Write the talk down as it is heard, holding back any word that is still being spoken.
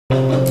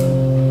Salt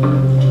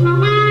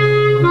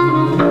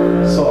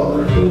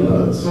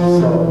peanuts,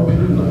 salt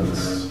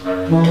peanuts,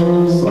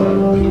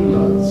 salt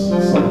peanuts,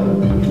 salt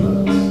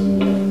peanuts.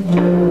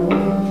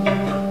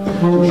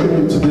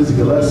 Tribute to Dizzy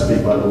Gillespie,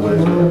 by the way.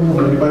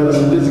 Anybody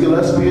listen to Dizzy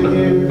Gillespie in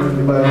here?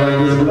 Anybody like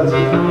Dizzy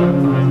Gillespie?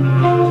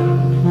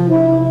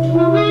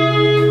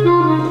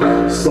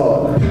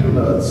 Salt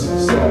peanuts,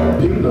 salt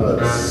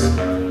peanuts.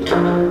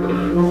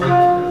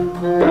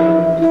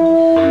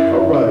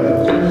 All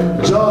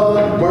right,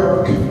 John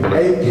Burke,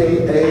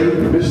 aka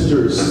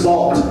Mr.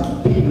 Salt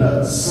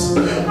Peanuts,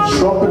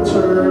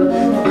 trumpeter,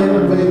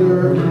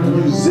 innovator,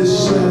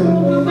 musician,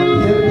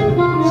 hip,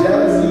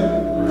 jazzy,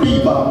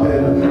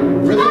 bebopping,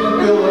 rhythm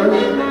filler,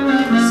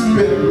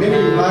 spent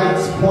many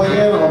nights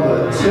playing on the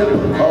tip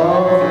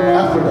of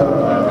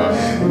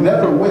Africa.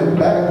 Never went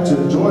back to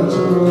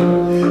Georgia.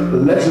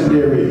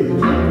 Legendary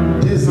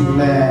Dizzy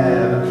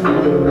Man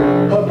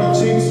with puppy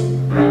cheeks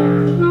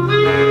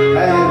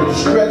and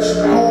stretched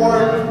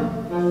corn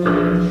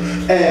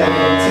and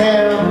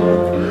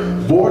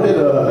Tam boarded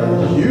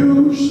a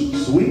huge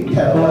sweet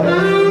Cadillac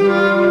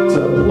to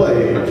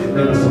play in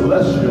a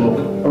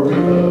celestial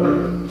arena.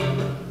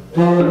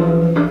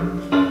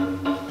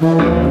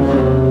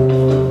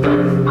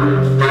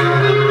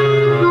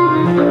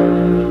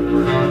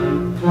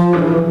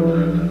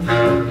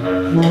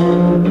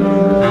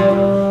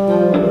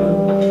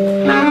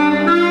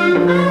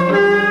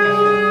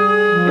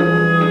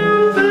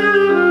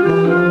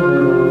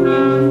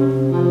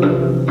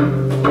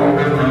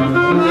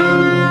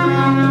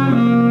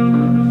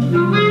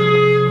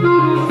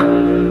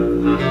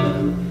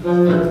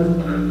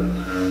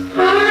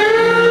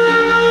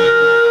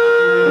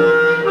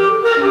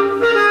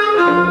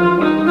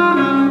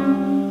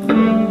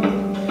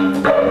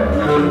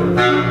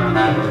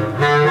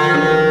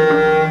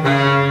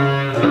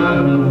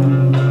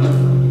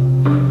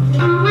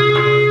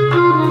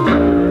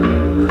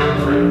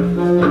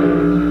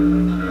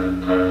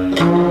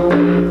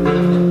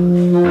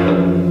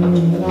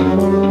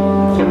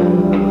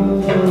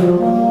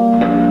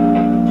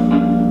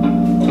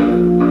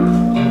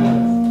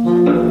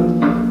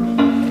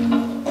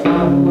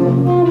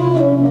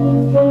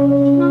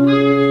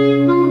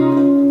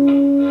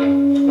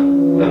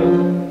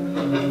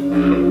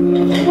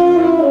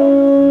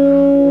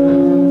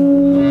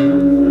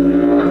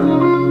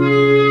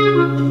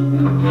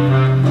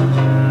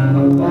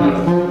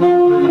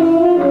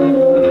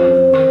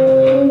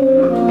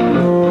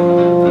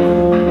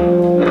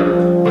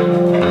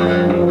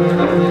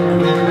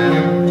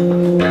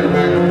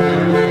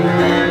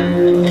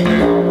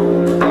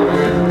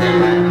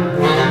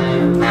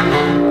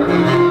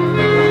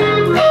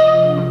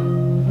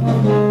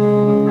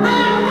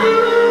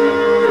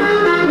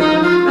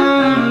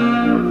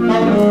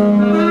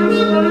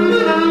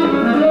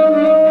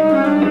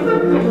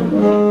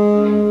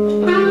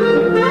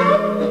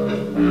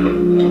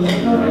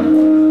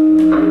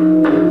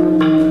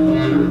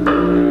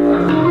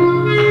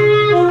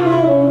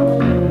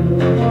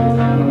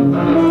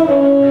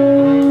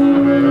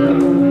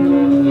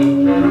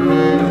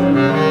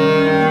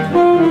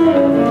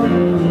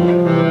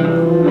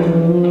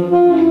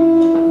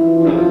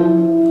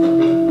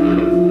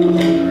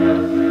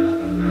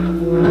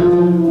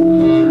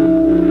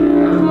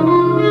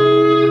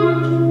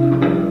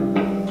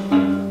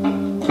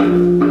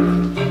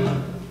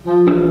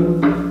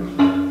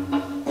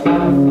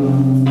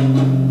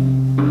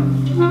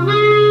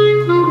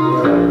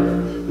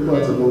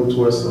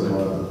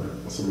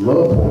 Some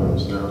love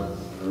poems now,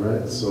 all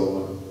right? So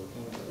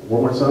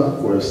one more time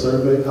for a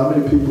survey. How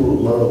many people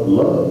love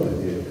love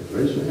in here?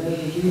 Raise your hand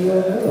if you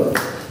love love.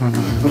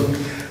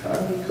 All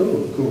right,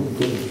 cool.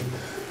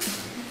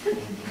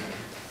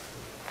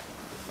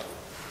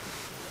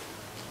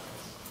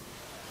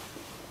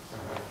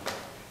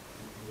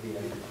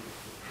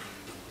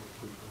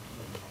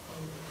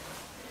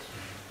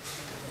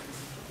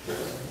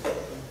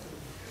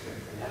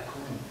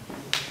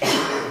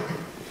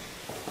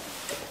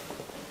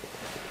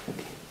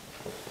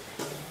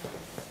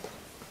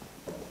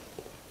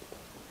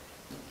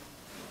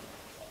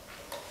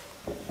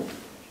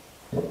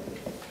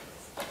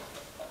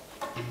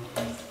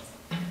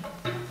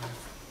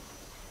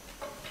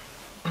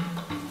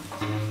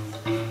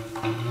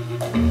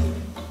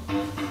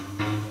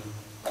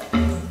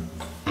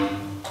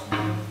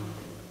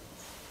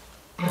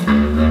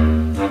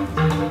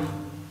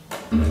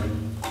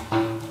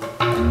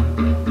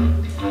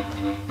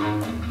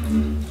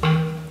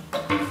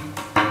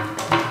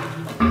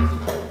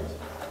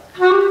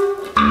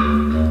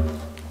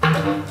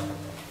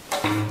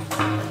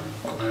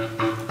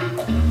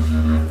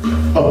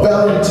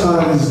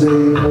 Valentine's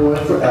Day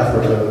poem for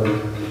Africa.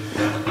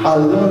 I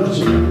loved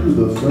you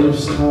the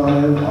first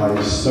time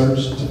I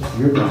searched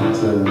your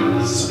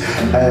mountains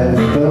and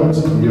felt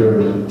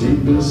your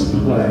deepest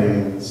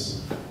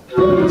plains.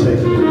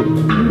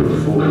 Breathtakingly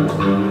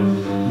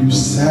beautiful, you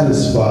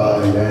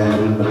satisfied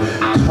and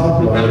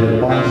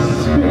complimented my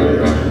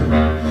spirit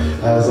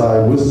as I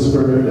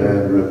whispered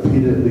and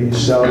repeatedly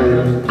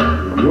shouted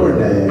your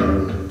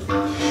name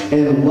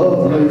and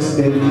love-laced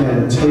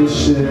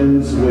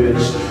incantations which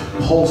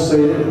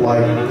pulsated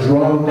like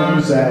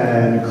drums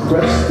and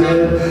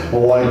crested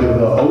like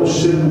the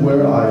ocean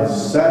where I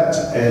sat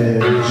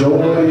and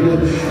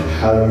enjoyed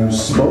how you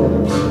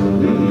spoke to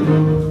me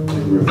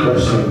in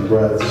refreshing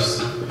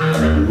breaths,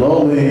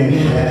 lulling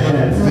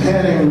and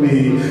fanning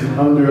me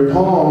under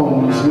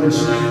palms which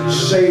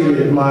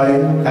shaded my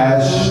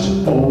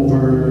ashed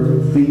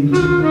over feet,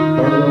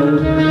 burrowed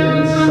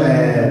in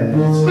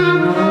sands,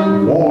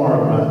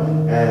 warm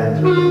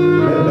and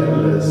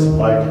limitless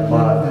like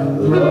my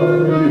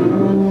love for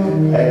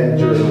you and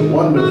your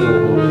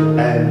wonderful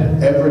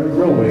and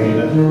ever-growing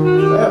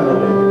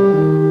family.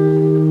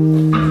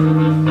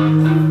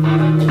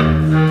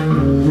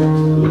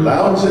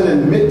 Lounging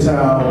in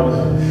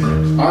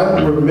Midtown,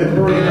 I'm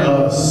remembering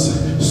us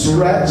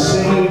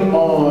scratching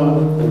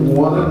on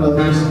one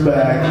another's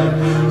back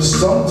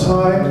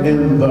sometime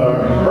in the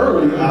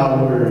early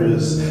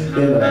hours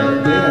in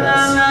a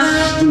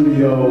dance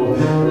studio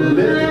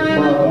lit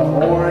by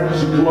the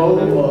orange glow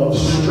of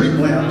street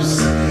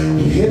lamps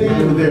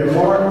hitting their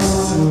marks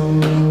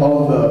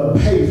on the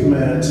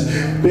pavement,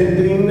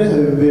 bending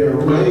their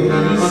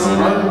rays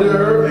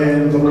under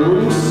and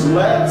through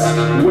slats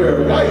where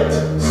light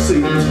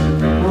seeped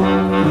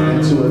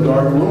into a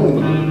dark room,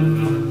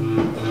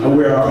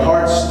 where our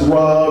hearts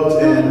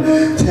throbbed in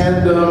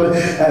tandem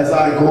as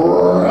I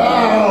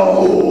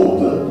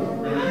growled,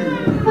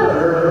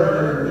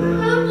 purred,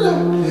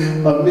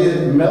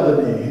 amid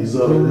melodies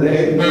of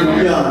Les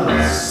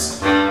Mignons,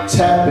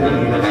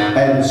 tapping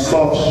and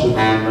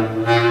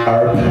soft-shoeing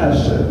our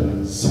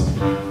passions.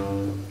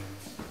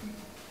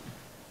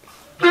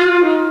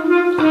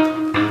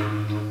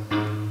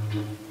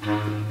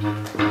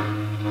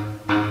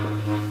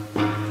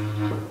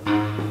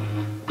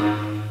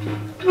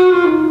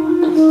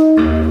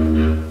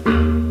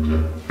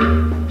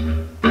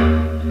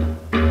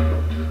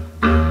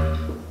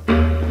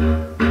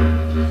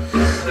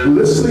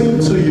 Listening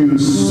to you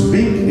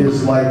speak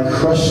is like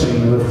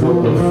crushing for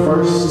the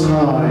first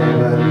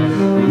time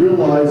and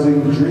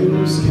realizing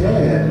dreams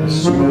can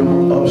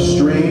swim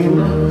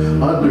upstream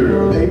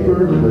under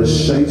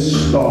paper-mache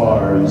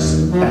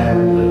stars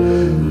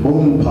and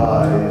moon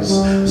pies,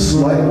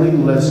 slightly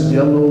less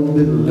yellow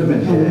than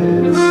lemon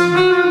heads,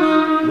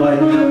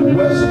 like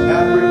West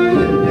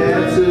African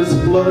dances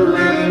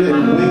fluttering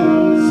in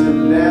wings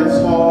and dance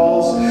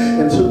halls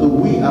into the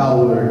wee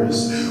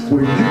hours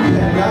where you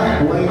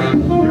cannot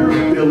blame your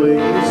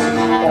feelings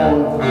on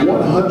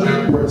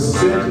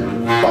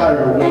 100%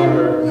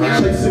 firewater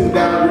chasing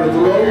down your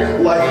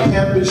throat like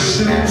campus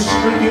shoes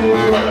streaking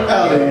through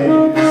alleys.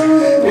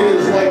 It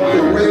is like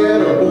the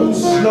red or blue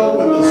snow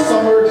in the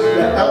summer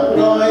that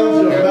outlines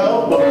your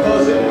mouth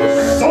because it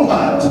is so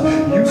hot.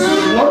 You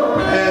slurp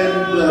and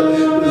the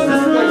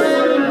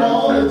certain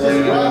ball that just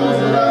rounds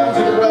and rounds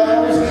and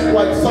rounds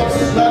like some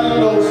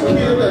snotty-nosed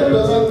kid that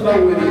doesn't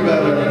know any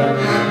better.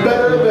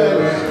 Better than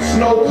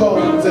snow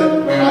cones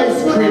and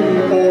ice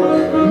cream or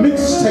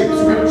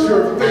mixtapes with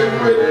your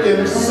favorite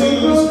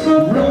MCs,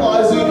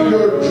 realizing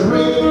your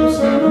dreams,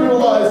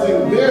 realizing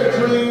their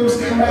dreams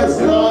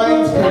as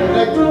lines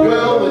connect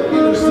well and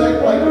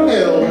intersect like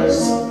L's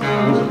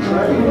with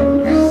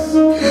trains.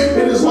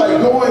 It is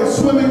like going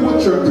swimming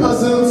with your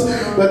cousins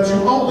that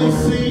you only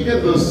see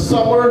in the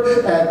summer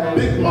at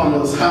Big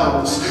Mama's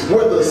house,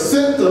 where the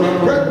scent of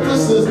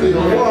breakfast is the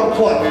alarm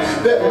clock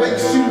that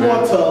makes you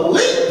want to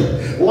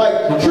leap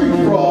like tree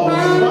frogs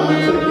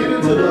trying to get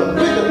into the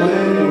bigger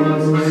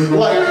things,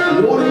 like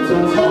wanting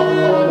to talk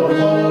on the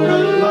phone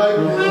late night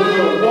with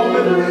a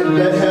woman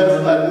that has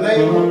a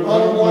name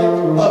unlike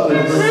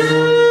others,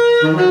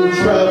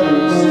 who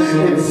travels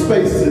in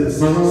spaces,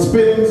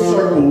 spinning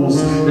circles,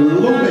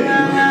 looming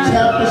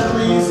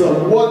tapestries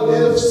of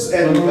what-ifs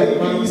and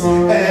maybes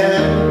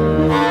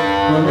and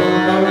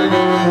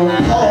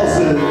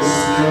pauses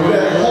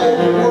that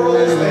hold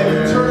worlds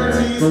and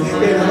eternities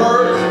in her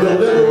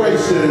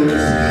deliberations,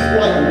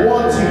 like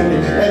wanting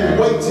and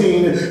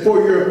waiting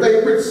for your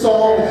favorite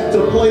song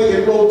to play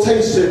in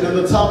rotation at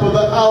the top of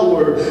the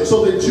hour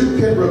so that you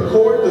can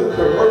record the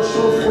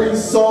commercial-free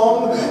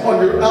song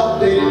on your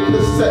outdated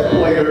cassette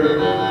player.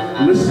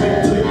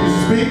 Listening to you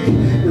speak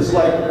is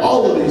like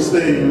all of these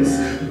things,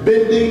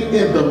 bending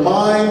in the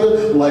mind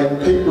like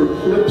paper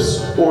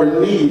clips or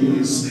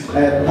knees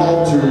at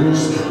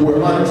altars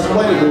where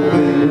unexplainable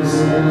things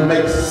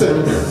make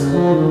sense.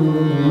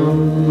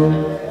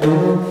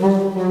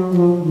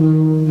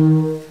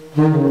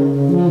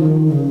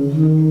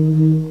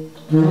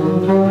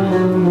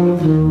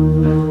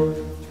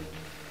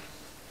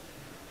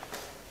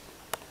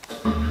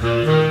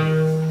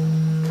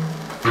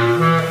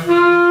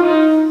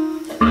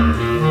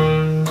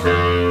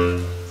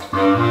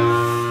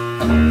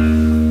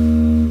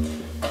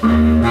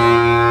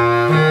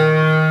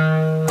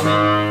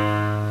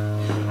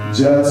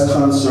 Jazz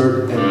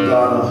concert in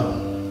Ghana.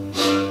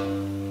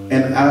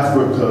 In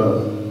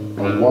Africa,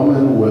 a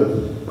woman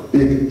with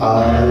big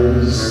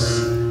eyes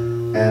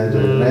and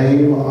a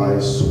name I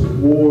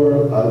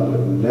swore I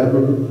would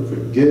never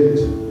forget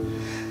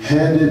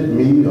handed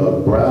me a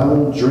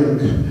brown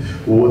drink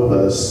with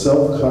a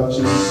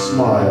self-conscious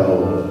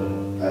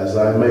smile as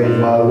I made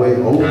my way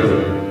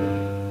over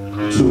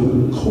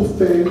to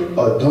Kofi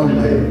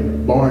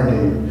Adame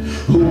Barney,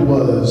 who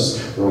was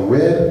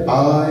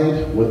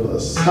red-eyed with a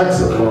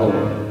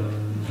saxophone.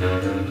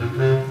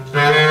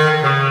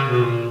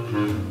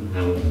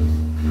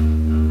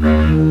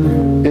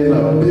 In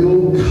a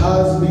Bill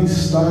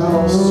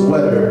Cosby-style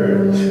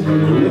sweater,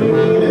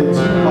 leaning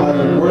into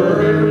my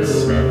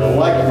words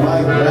like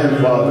my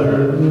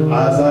grandfather,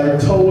 as I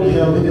told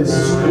him his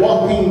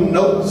squawking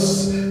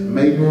notes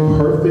made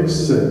perfect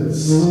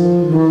sense.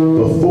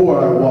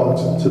 Before I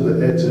walked to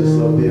the edges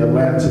of the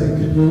Atlantic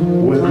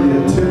with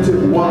the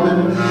attentive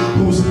woman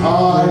whose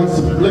eyes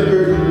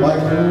flickered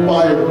like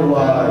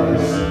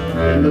fireflies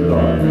in the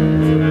dark.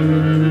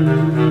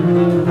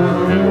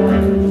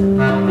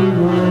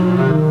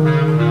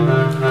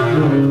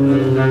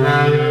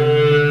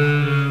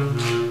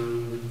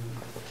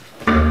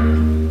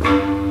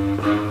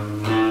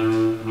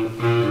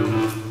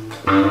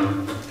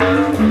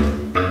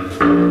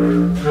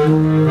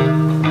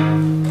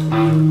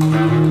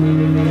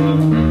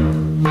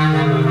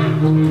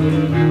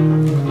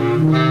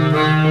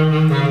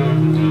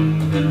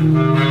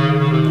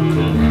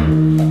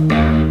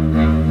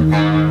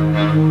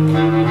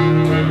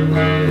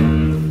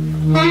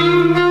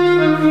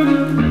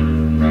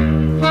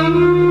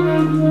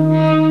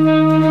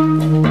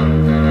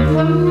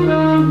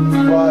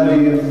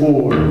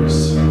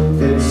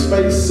 In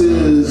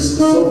spaces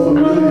so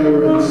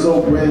familiar and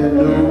so brand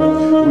new,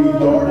 we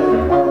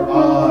darted our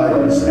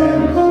eyes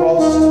and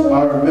crossed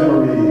our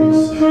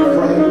memories,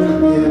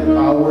 framed in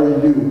our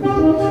youth,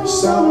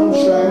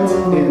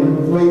 soundtracked in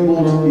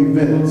fabled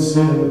events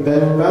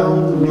that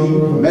found me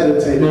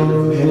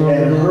meditative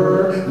and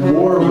her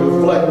more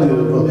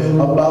reflective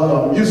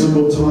about a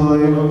musical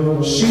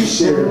time she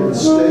shared the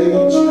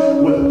stage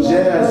with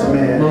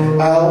jazzman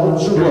Al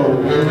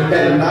Jarreau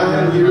at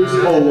 9 years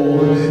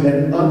old,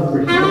 an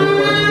unforgettable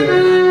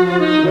birthday.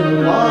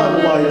 When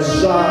limelight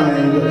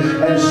shined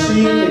and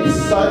she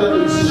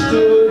excitedly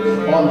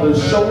stood on the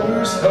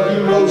shoulders of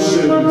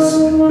emotions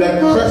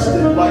that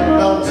crested like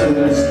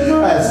mountains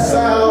as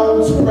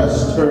sounds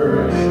pressed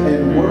her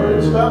and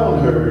words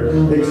found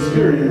her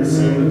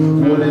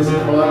experiencing what is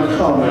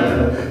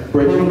uncommon,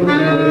 breaking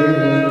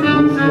away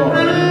roof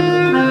garden.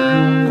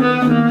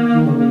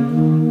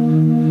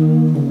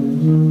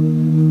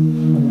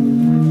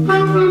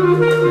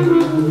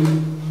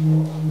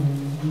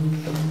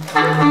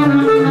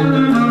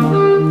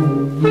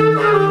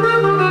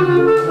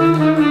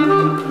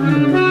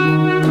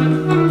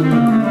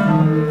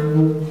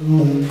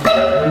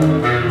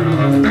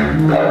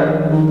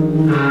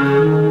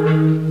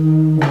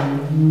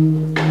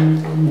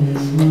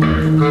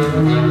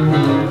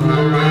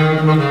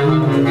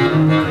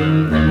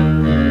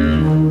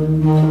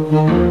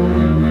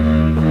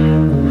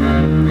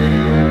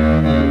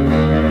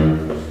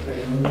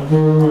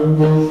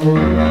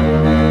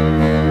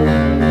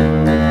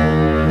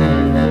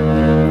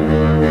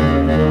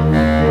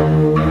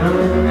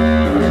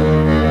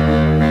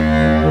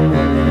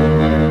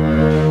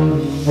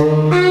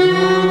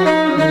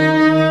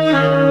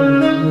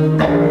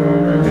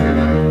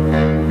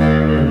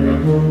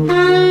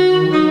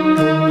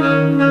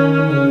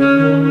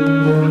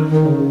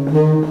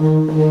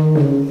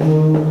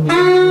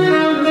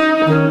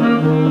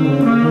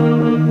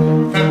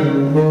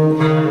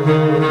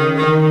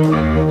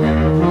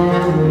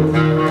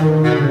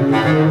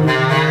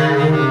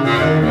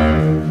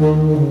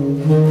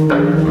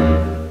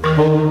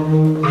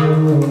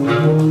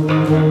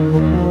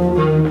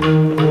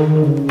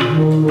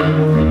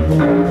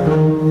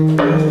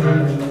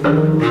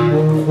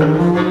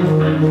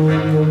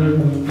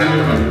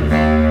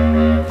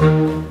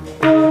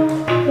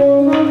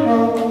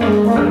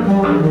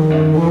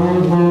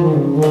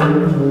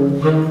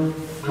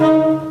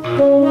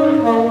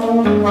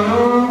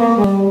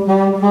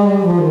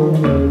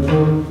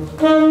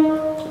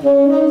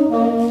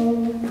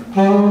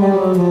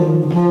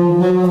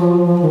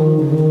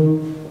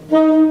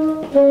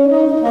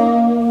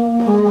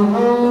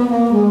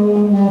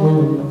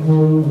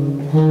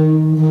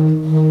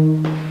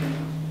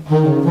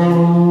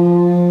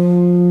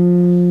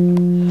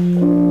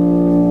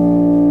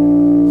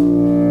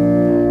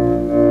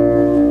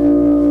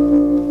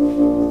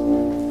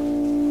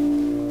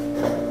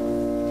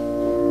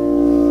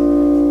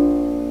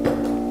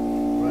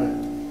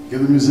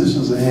 Give the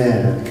musicians a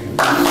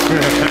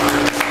hand.